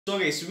So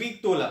guys week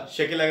 2ల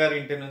Shakeela గారి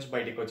ఇంటి నుంచి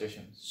బయటకు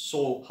వచ్చేసాను. సో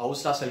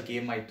హౌస్లో అసలుకి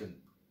ఏమవుతుంది,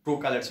 true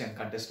colours and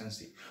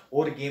కంటెస్టెన్సీ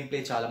Oru game play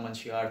చాలా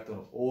మంచిగా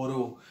ఆడుతున్నారు,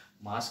 ఓరు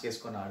మాస్క్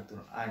వేసుకొని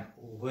ఆడుతున్నారు. And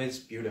who is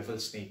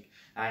beautiful snake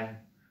and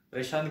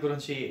Prashanth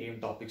గురించి ఏం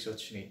టాపిక్స్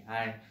వచ్చినాయి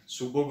అండ్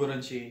సుబ్బు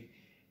గురించి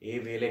ఏ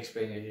వేలు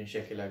ఎక్స్ప్లెయిన్ చేసింది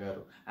షకీలా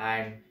గారు.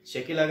 అండ్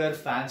షకీలా గారు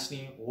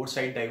ఫ్యాన్స్ని ఓర్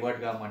సైడ్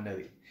డైవర్ట్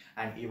కామండది.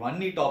 అండ్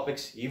ఇవన్నీ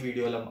టాపిక్స్ ఈ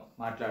వీడియోలో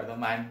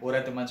మాట్లాడదాం. అండ్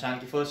ఎవరైతే మన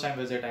ఛానల్కి first time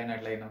visit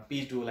అయినట్లయినా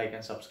please do like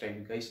and subscribe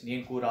guys.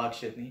 నేను కూడా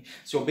అక్షత్ని.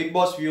 So big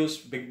boss views,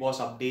 big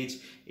boss updates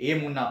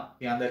ఏమున్నా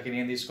మీ అందరికీ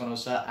నేను తీసుకొని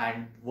వస్తా.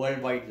 అండ్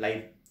వరల్డ్ వైడ్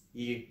లైవ్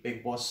ఈ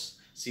బిగ్ బాస్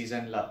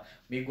సీజన్లో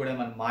మీకు కూడా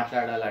మనం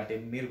మాట్లాడాలంటే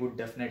మీరు కూడా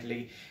డెఫినెట్లీ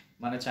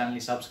మన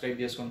ఛానల్ని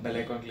సబ్స్క్రైబ్ చేసుకొని బెల్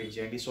ఐకాన్ క్లిక్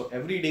చేయండి. So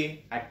every day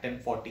at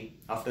 10:40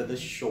 after the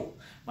show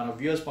మన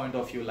viewers point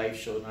of view live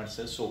show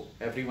నడుస్తుంది. So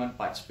every one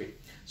participate.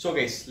 So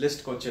guys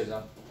లిస్ట్కి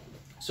వచ్చేద్దాం.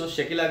 సో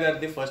షకీలా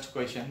గారిది ఫస్ట్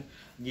క్వశ్చన్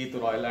గీతు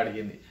రాయల్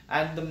అడిగింది.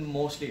 అండ్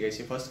మోస్ట్లీ గైస్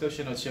ఈ ఫస్ట్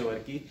క్వశ్చన్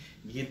వచ్చేవరకు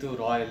Geethu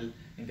royal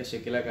ఇంకా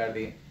షకీలా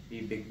గారిది ఈ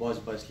బిగ్ బాస్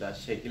బస్లో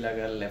షకీలా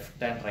గారు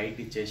లెఫ్ట్ అండ్ రైట్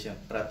ఇచ్చేసాం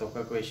ప్రతి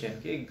ఒక్క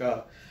క్వశ్చన్కి, ఇంకా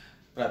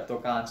ప్రతి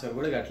ఒక్క ఆన్సర్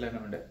కూడా గట్లనే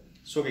ఉండే.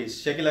 సో గైస్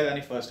షకీలా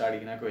గారిని ఫస్ట్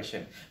అడిగిన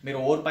క్వశ్చన్, మీరు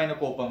ఓవర్ పైన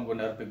కోపంగా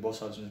ఉన్నారు బిగ్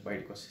బాస్ హౌస్ నుంచి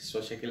బయటకు వస్తే.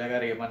 సో షకీలా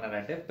గారు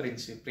ఏమన్నారంటే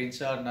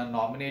ప్రిన్స్ నన్ను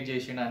నామినేట్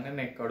చేసిండని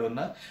నేను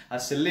ఎక్కడున్నా, ఆ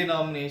సిల్లీ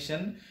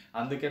నామినేషన్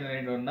అందుకే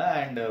నేను ఉన్నా.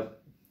 అండ్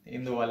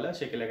ఇందువల్ల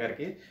షకీలా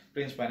గారికి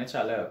ప్రిన్స్ పైన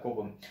చాలా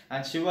కోపం.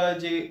 అండ్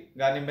శివాజీ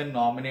గారిని మేము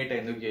నామినేట్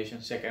ఎందుకు చేసాం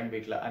సెకండ్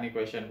వీక్లో అని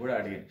క్వశ్చన్ కూడా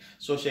అడిగింది.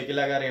 సో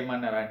షకీలా గారు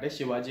ఏమన్నారంటే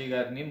శివాజీ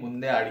గారిని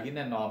ముందే అడిగి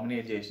నేను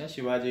నామినేట్ చేసిన.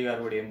 శివాజీ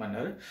గారు కూడా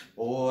ఏమన్నారు,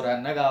 ఓ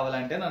రన్న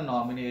కావాలంటే నన్ను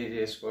నామినేట్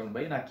చేసుకోండి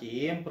బై, నాకు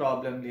ఏం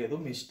ప్రాబ్లం లేదు,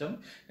 మీ ఇష్టం,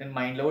 నేను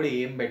మైండ్లో కూడా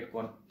ఏం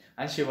పెట్టుకోను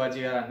అని శివాజీ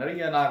గారు అన్నారు.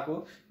 ఇక నాకు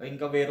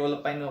ఇంకా వేరే వాళ్ళ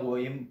పైన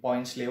ఏం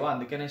పాయింట్స్ లేవు,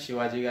 అందుకే నేను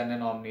శివాజీ గారిని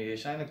నామినేట్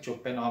చేసిన, ఆయనకు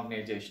చెప్పే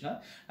నామినేట్ చేసిన.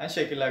 అండ్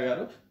షకీలా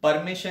గారు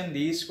పర్మిషన్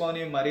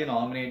తీసుకొని మరీ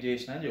నామినేట్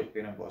చేసిన అని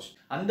చెప్పిన. బాస్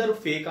అందరూ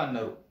ఫేక్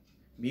అన్నారు,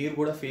 మీరు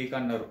కూడా ఫేక్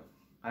అన్నారు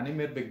అని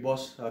మీరు బిగ్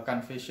బాస్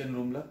కన్ఫెషన్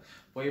రూమ్లో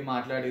పోయి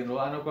మాట్లాడినరు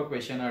అని ఒక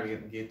క్వశ్చన్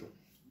అడిగింది గీతు.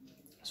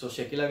 సో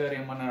షకీలా గారు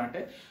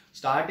ఏమన్నారంటే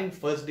స్టార్టింగ్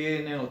ఫస్ట్ డే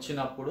నేను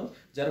వచ్చినప్పుడు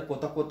జర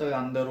కొత్తగా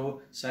అందరూ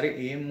సరే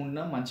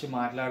ఏమున్నా మంచి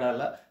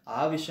మాట్లాడాలా,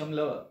 ఆ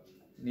విషయంలో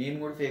నేను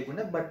కూడా ఫేక్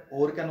ఉండే. బట్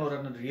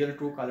ఎవరికైనా రియల్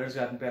ట్రూ కలర్స్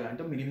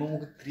కనిపించాలంటే మినిమం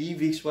ఒక 3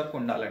 weeks వరకు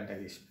ఉండాలంటే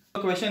అది.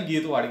 ఒక క్వశ్చన్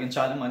గీతు అడిగింది,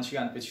 చాలా మంచిగా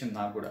అనిపించింది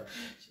నాకు కూడా.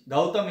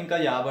 గౌతమ్ ఇంకా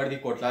యాభర్ది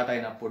కొట్లాట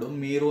అయినప్పుడు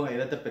మీరు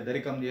ఏదైతే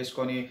పెద్దరికం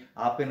చేసుకొని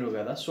ఆపినరు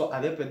కదా, సో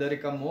అదే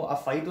పెద్దరికము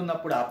ఆ ఫైట్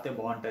ఉన్నప్పుడు ఆపితే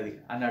బాగుంటుంది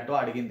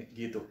అన్నట్టు అడిగింది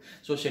గీతు.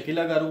 సో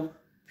షకీలా గారు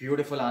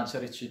బ్యూటిఫుల్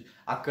ఆన్సర్ ఇచ్చి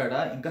అక్కడ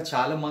ఇంకా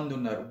చాలా మంది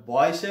ఉన్నారు,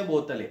 బాయ్సే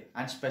పోతలే.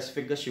 అండ్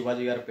స్పెసిఫిక్గా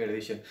శివాజీ గారి పేరు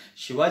తీసింది,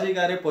 శివాజీ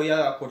గారే పోయి ఆ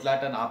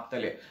కొట్లాటను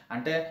ఆపుతలే.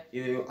 అంటే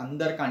ఇది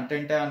అందరు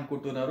కంటెంటే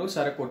అనుకుంటున్నారు,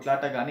 సరే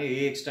కొట్లాట కానీ ఏ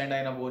ఎక్స్టెండ్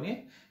అయినా పోని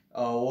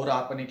ఓరు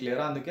ఆపనికి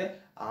లేరు, అందుకే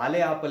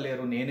వాళ్ళే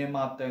ఆపలేరు, నేనేం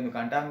ఆపుతా,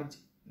 ఎందుకంటే ఆమె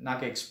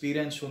నాకు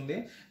ఎక్స్పీరియన్స్ ఉంది,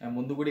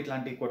 ముందు కూడా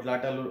ఇట్లాంటి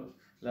కొట్లాటలు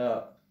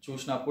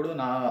చూసినప్పుడు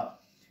నా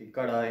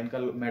ఇక్కడ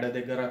వెనకాల మెడ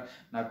దగ్గర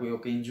నాకు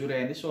ఒక ఇంజురీ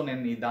అయింది, సో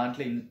నేను ఈ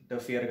దాంట్లో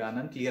ఇంటర్ఫియర్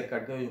కానని క్లియర్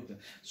కట్గా చెప్పింది.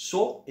 So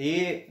A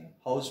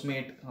house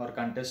mate are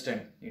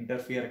contestant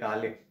interfere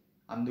కాలే,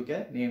 అందుకే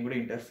నేను కూడా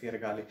ఇంటర్ఫియర్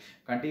కాలే.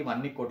 అంటే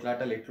ఇవన్నీ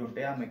కొట్లాటలు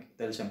ఎట్లుంటాయి ఆమెకి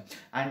తెలుసాం.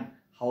 అండ్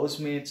హౌస్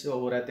మేట్స్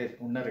ఎవరైతే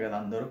ఉన్నారు కదా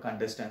అందరూ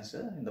contestants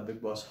in the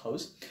big boss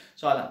house,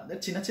 so అలా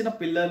చిన్న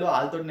పిల్లలు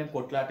వాళ్ళతో నేను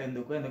కొట్లాట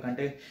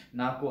ఎందుకంటే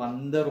నాకు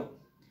అందరూ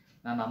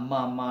నన్ను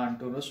అమ్మ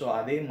అంటున్నారు. సో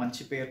అదే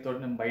మంచి పేరుతో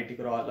నేను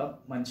బయటికి రావాలా,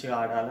 మంచిగా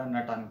ఆడాలా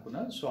అన్నట్టు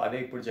అనుకున్నా. సో అదే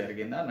ఇప్పుడు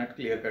జరిగిందా అన్నట్టు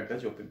క్లియర్ కట్గా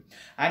చెప్పింది.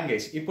 అండ్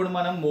గైస్ ఇప్పుడు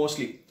మనం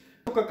మోస్ట్లీ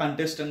ఒక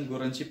కంటెస్టెంట్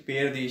గురించి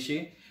పేరు తీసి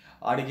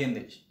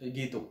అడిగింది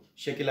గీతు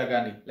షకీలా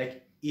గారిని, లైక్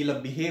వీళ్ళ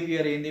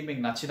బిహేవియర్ ఏంది,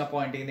 మీకు నచ్చిన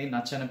పాయింట్ ఏంది,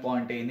 నచ్చని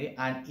పాయింట్ ఏంది,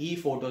 అండ్ ఈ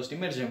ఫొటోస్ని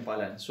మీరు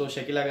చెప్పాలని. సో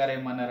షకీలా గారు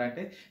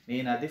ఏమన్నారంటే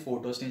నేను అది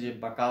ఫొటోస్ని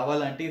చెప్పా,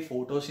 కావాలంటే ఈ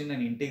ఫొటోస్ని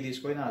నేను ఇంటికి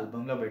తీసుకొని నా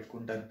ఆల్బంలో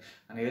పెట్టుకుంటాను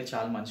అనేది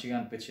చాలా మంచిగా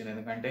అనిపించింది.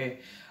 ఎందుకంటే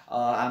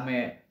ఆమె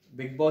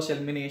బిగ్ బాస్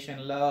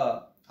ఎలిమినేషన్లో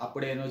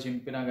అప్పుడేనో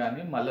చింపినా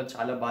కానీ మళ్ళీ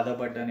చాలా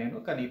బాధపడ్డా నేను,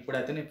 కానీ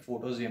ఇప్పుడైతే నేను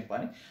ఫొటోస్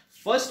చింపాను.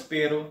 ఫస్ట్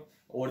పేరు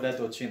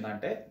ఎవరిదైతే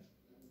వచ్చిందంటే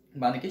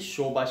మనకి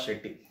శోభా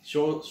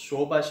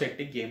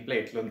శెట్టి గేమ్ ప్లే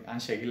ఎట్లుంది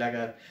అని షకీలా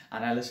గారు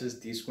అనాలిసిస్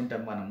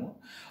తీసుకుంటాం మనము.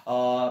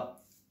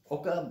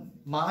 ఒక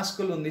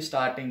మాస్కులు ఉంది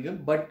starting,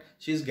 but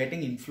she is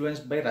getting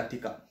influenced by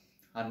Rathika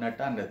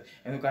అన్నట్టు అన్నది.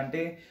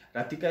 ఎందుకంటే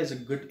Rathika is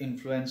a good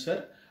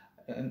influencer,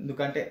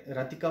 ఎందుకంటే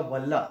రతిక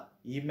వల్ల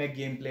ఈమె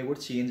గేమ్ ప్లే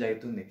కూడా చేంజ్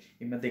అవుతుంది.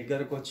 ఈమె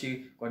దగ్గరకు వచ్చి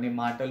కొన్ని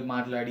మాటలు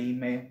మాట్లాడి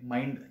ఈమె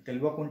మైండ్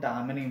తెలియకుండా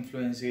ఆమెను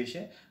ఇన్ఫ్లుయెన్స్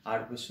చేసి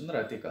ఆడిపిస్తుంది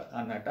రతిక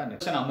అన్నట్టు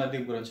అన్నది.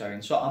 అమర్దీప్ గురించి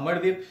అడిగింది. సో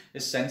అమర్దీప్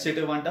ఇస్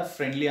సెన్సిటివ్ అంట,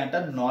 ఫ్రెండ్లీ అంట,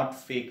 నాట్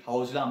ఫేక్.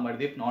 హౌస్లో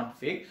అమర్దీప్ నాట్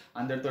ఫేక్,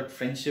 అందరితో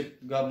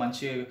ఫ్రెండ్షిప్గా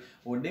మంచి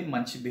ఉండి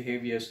మంచి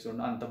బిహేవ్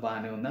చేస్తుండ, అంత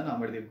బాగానే ఉందని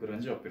అమర్దీప్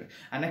గురించి చెప్పింది.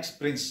 అండ్ నెక్స్ట్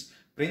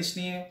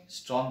ప్రిన్స్ని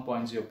స్ట్రాంగ్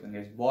పాయింట్స్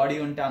చెప్పింది. బాడీ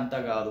ఉంటే అంత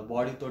కాదు,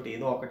 బాడీతో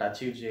ఏదో ఒకటి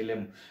అచీవ్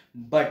చేయలేము,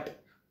 but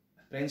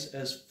prince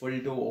is full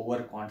to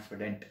over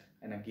confident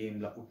అయిన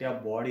గేమ్లో. ఉట్టి ఆ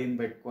బాడీని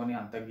పెట్టుకొని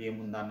అంత గేమ్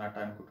ఉంది అన్నట్టు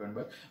అనుకుంటాను,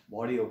 బట్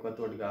బాడీ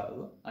ఒకతోటి కాదు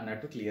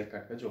అన్నట్టు క్లియర్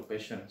కట్గా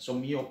చెప్పేసాను. సో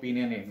మీ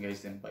ఒపీనియన్ ఏం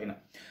గైస్ దీనిపైన.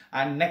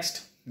 అండ్ నెక్స్ట్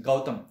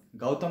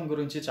గౌతమ్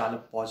గురించి చాలా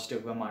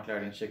పాజిటివ్గా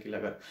మాట్లాడింది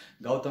షకీలా గారు.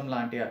 గౌతమ్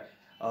లాంటి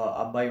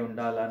అబ్బాయి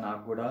ఉండాలా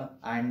నాకు కూడా.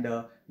 అండ్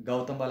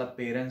గౌతమ్ వాళ్ళ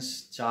పేరెంట్స్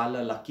చాలా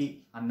లక్కీ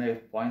అన్న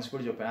పాయింట్స్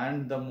కూడా చెప్పాను.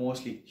 అండ్ ద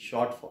మోస్ట్లీ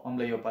షార్ట్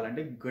ఫామ్లో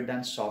చెప్పాలంటే గుడ్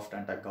అండ్ సాఫ్ట్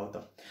అంట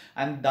గౌతమ్.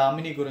 అండ్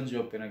దామిని గురించి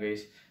చెప్పిన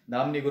గైస్,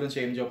 దామిని గురించి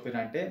ఏం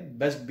చెప్పినంటే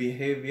best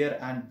behaviour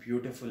and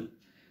beautiful,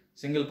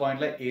 single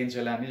పాయింట్లో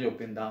ఏంజల్ అని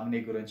చెప్పింది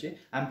దామిని గురించి.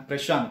 అండ్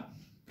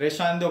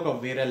ప్రశాంత్ ఒక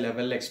వేరే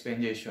లెవెల్లో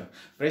ఎక్స్ప్లెయిన్ చేసాను.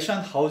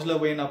 ప్రశాంత్ హౌస్లో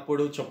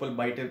పోయినప్పుడు చెప్పులు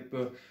బయట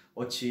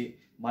వచ్చి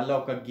మళ్ళీ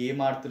ఒక గేమ్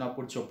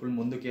ఆడుతున్నప్పుడు చెప్పులు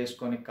ముందుకు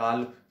వేసుకొని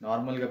కాలు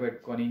నార్మల్గా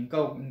పెట్టుకొని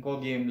ఇంకో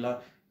గేమ్లో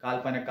కాలు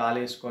పైన కాలు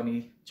వేసుకొని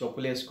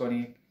చెప్పులు వేసుకొని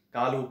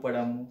కాలు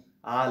ఊపడము,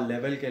 ఆ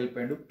లెవెల్కి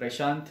వెళ్ళిపోయాడు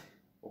ప్రశాంత్.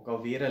 ఒక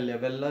వేరే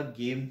లెవెల్లో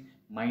గేమ్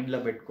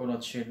మైండ్లో పెట్టుకొని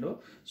వచ్చిండు.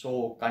 సో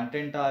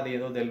కంటెంట్ అది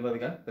ఏదో తెలియదు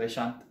కానీ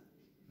ప్రశాంత్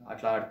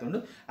అట్లా ఆడుతుండు.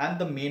 And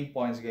the main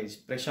points guys,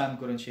 Prashanth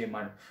గురించి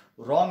ఏమన్నాడు,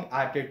 రాంగ్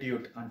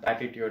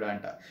యాటిట్యూడ్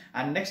అంట.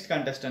 అండ్ నెక్స్ట్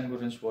కంటెస్టెంట్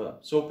గురించి పోదాం.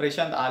 సో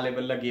ప్రశాంత్ ఆ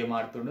లెవెల్లో గేమ్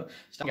ఆడుతుండు,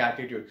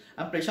 యాటిట్యూడ్.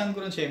 అండ్ ప్రశాంత్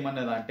గురించి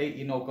ఏమన్నది అంటే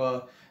ఈయన ఒక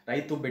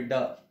రైతు బిడ్డ,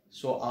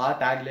 సో ఆ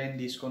ట్యాగ్ లైన్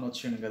తీసుకొని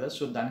వచ్చిండు కదా,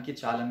 సో దానికి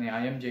చాలా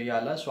న్యాయం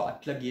చేయాలా, సో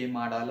అట్లా గేమ్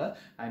ఆడాలా,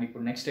 ఆయన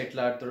ఇప్పుడు నెక్స్ట్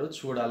ఎట్లా ఆడుతాడో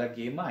చూడాలా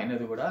గేమ్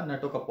ఆయనది కూడా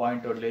అన్నట్టు ఒక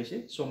పాయింట్ వదిలేసి,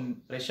 so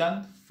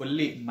Prashanth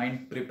fully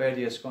mind prepare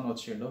చేసుకొని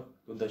వచ్చిండు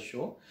to the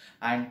show.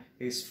 And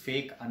is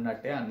fake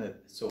అన్నట్టే అన్నది.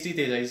 So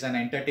Teja is an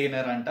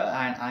entertainer అంట.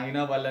 అండ్ ఆయన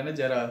వల్లనే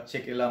జర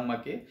షకీలా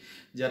అమ్మకి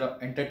జర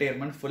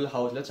ఎంటర్టైన్మెంట్ ఫుల్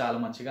హౌస్లో చాలా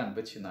మంచిగా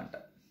అనిపించిందంట.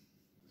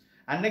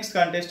 అండ్ నెక్స్ట్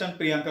కంటెస్టెంట్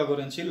ప్రియాంక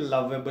గురించి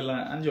లవ్వబుల్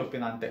అని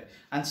చెప్పింది అంతే.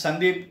 అండ్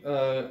సందీప్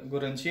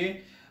గురించి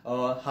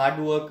హార్డ్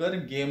వర్కర్,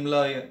 గేమ్లో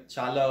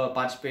చాలా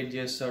పార్టిసిపేట్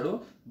చేస్తాడు,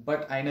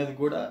 బట్ అయినది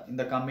కూడా ఇన్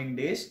ద కమింగ్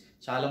డేస్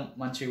చాలా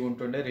మంచిగా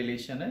ఉంటుండే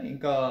రిలేషన్,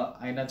 ఇంకా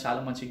ఆయన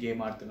చాలా మంచి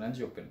గేమ్ ఆడుతున్నాడని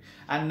చెప్పింది.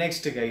 అండ్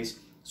నెక్స్ట్ గైస్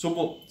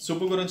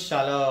సుబ్బు గురించి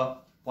చాలా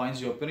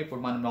పాయింట్స్ చెప్పాను.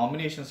 ఇప్పుడు మనం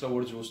నామినేషన్స్లో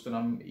కూడా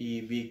చూస్తున్నాం ఈ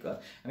వీక్.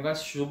 ఎందుకంటే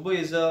Subbu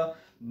is a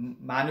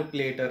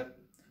manipulator,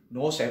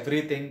 knows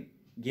everything,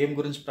 game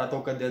గురించి ప్రతి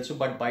ఒక్కరు తెలుసు,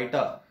 బట్ బయట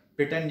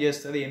ప్రిటెండ్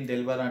చేస్తుంది ఏం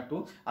తెలియనట్టు,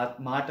 ఆ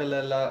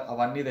మాటలలో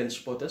అవన్నీ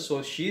తెలిసిపోతాయి. సో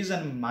షీఈ్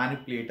అన్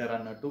మ్యానిపులేటర్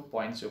అన్నట్టు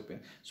పాయింట్స్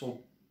చెప్పింది. సో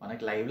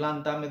మనకి లైవ్లో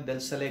అంతా మీకు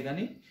తెలుస్తలే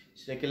కానీ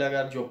షకీలా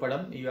గారు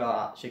చెప్పడం, ఇక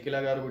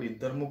షకీలా గారు కూడా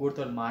ఇద్దరు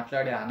ముగ్గురితో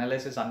మాట్లాడే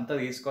అనాలిసిస్ అంతా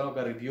తీసుకొని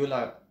ఒక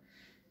రివ్యూలా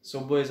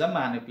సుబ్బు ఈజ్ అ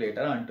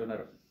మ్యానిపులేటర్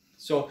అంటున్నారు.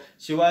 So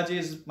Shivaji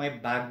is my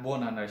back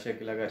bone అన్నారు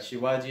షకీలా గారు.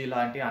 శివాజీ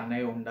లాంటి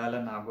అన్నయ్య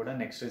ఉండాలని నాకు కూడా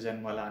నెక్స్ట్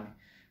జన్మలా అని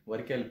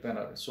వరకు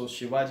వెళ్ళిపోయినారు. సో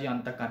శివాజీ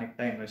అంత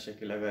కనెక్ట్ అయినారు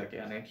షకీలా గారికి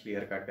అనేది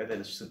క్లియర్ కట్గా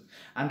తెలుస్తుంది.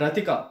 అండ్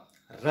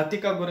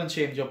రతిక గురించి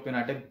ఏం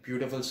చెప్పినంటే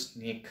బ్యూటిఫుల్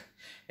స్నేక్,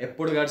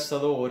 ఎప్పుడు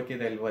గడుస్తుందో ఎవరికి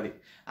తెలియదు,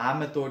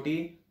 ఆమెతోటి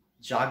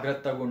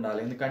జాగ్రత్తగా ఉండాలి.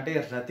 ఎందుకంటే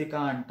రతిక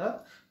అంట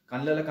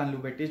కళ్ళు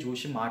పెట్టి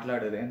చూసి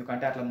మాట్లాడేది,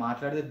 ఎందుకంటే అట్లా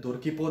మాట్లాడితే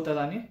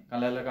దొరికిపోతుందని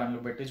కళ్ళలో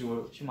కళ్ళు పెట్టి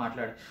చూసి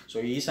మాట్లాడేది. సో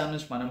ఈసారి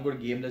నుంచి మనం కూడా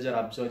గేమ్ దగ్గర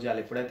అబ్జర్వ్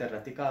చేయాలి. ఎప్పుడైతే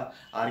రతిక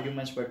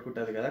ఆర్గ్యుమెంట్స్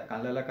పెట్టుకుంటుంది కదా,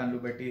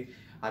 కళ్ళు పెట్టి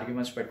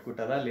ఆర్గ్యుమెంట్స్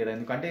పెట్టుకుంటుందా లేదా,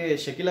 ఎందుకంటే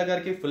షకీలా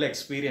గారికి ఫుల్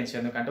ఎక్స్పీరియన్స్,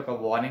 ఎందుకంటే ఒక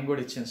వార్నింగ్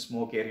కూడా ఇచ్చింది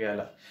స్మోక్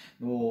ఏరియాలో,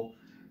 నువ్వు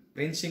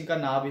ప్రిన్స్ ఇంకా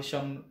నా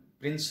విషయం,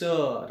 ప్రిన్స్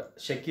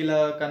షకీలా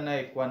కన్నా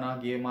ఎక్కువ నా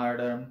గేమ్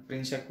ఆడడం,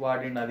 ప్రిన్స్ ఎక్కువ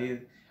ఆడిండు అది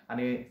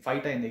అని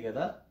ఫైట్ అయింది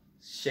కదా,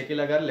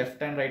 షకీలా గారు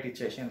లెఫ్ట్ అండ్ రైట్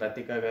ఇచ్చేసింది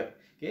రతిక గారికి.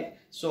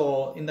 So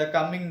in the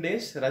coming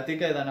days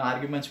Rathika ఏదైనా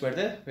ఆర్గ్యుమెంట్స్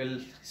పెడితే విల్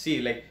సీ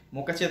లైక్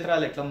ముఖ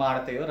చిత్రాలు ఎట్లా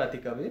మారుతాయో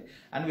రతికవి,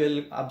 and will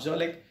observe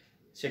like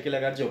Shakeela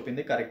గారు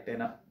చెప్పింది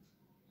కరెక్టేనా.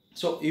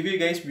 సో ఇవి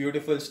గైస్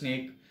బ్యూటిఫుల్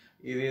స్నేక్,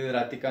 ఇది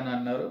రతిక అని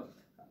అన్నారు.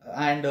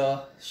 అండ్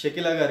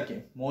షకీలా గారికి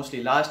మోస్ట్లీ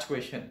లాస్ట్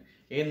క్వశ్చన్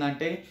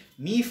ఏంటంటే,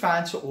 మీ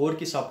ఫ్యాన్స్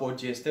ఓవర్కి సపోర్ట్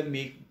చేస్తే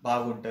మీకు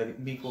బాగుంటుంది,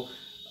 మీకు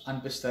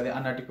అనిపిస్తుంది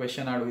అన్నట్టు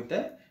క్వశ్చన్ అడిగితే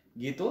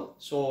గీతు.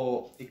 సో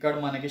ఇక్కడ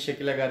మనకి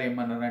షకీలా గారు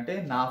ఏమన్నారంటే,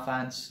 నా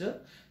ఫ్యాన్స్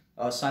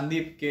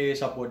సందీప్కి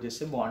సపోర్ట్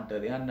చేస్తే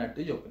బాగుంటుంది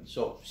అన్నట్టు చెప్పింది.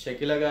 సో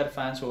షకీలా గారి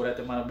ఫ్యాన్స్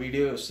ఎవరైతే మన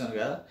వీడియో చూస్తున్నారు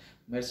కదా,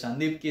 మీరు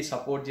సందీప్కి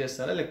సపోర్ట్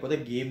చేస్తారా లేకపోతే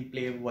గేమ్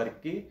ప్లే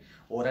వర్క్కి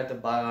ఎవరైతే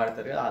బాగా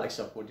ఆడతారు కదా వాళ్ళకి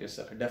సపోర్ట్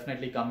చేస్తారు,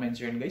 డెఫినెట్లీ కమెంట్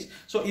చేయండి గైస్.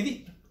 సో ఇది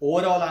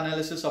overall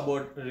analysis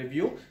about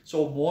review. So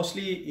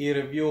mostly ఈ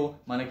రివ్యూ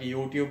మనకి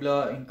యూట్యూబ్లో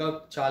ఇంకా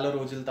చాలా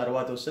రోజుల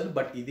తర్వాత వస్తుంది,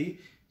 బట్ ఇది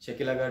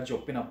షకీలా గారు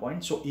చెప్పిన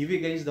పాయింట్. సో ఇవి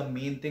guys the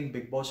main thing,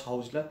 big boss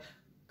హౌస్లో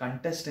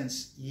కంటెస్టెంట్స్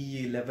ఈ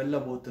లెవెల్లో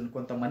పోతున్నారు,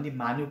 కొంతమంది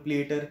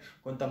మ్యానిపులేటర్,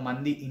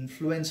 కొంతమంది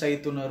ఇన్ఫ్లుయెన్స్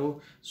అవుతున్నారు.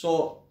 సో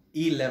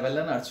ఈ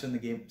లెవెల్లో నడుస్తుంది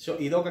గేమ్. సో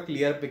ఇదొక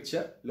క్లియర్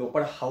పిక్చర్,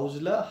 లోపల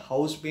హౌస్లో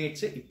హౌస్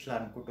మేట్స్ ఇట్లా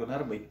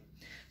అనుకుంటున్నారు బై.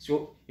 సో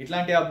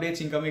ఇట్లాంటి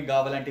అప్డేట్స్ ఇంకా మీకు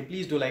కావాలంటే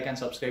please do like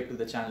and subscribe to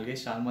the channel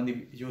guys. చాలా మంది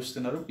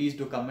చూస్తున్నారు, ప్లీజ్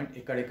డూ కమెంట్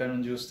ఎక్కడెక్కడ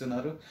నుంచి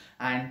చూస్తున్నారు.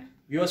 అండ్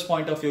వ్యూవర్స్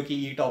పాయింట్ ఆఫ్ వ్యూకి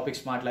ఈ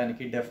టాపిక్స్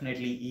మాట్లాడడానికి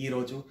డెఫినెట్లీ ఈ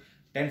రోజు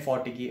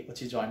 10:40కి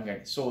వచ్చి జాయిన్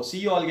కండి. So see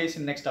you all guys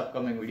in next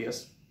upcoming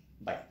videos.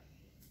 By.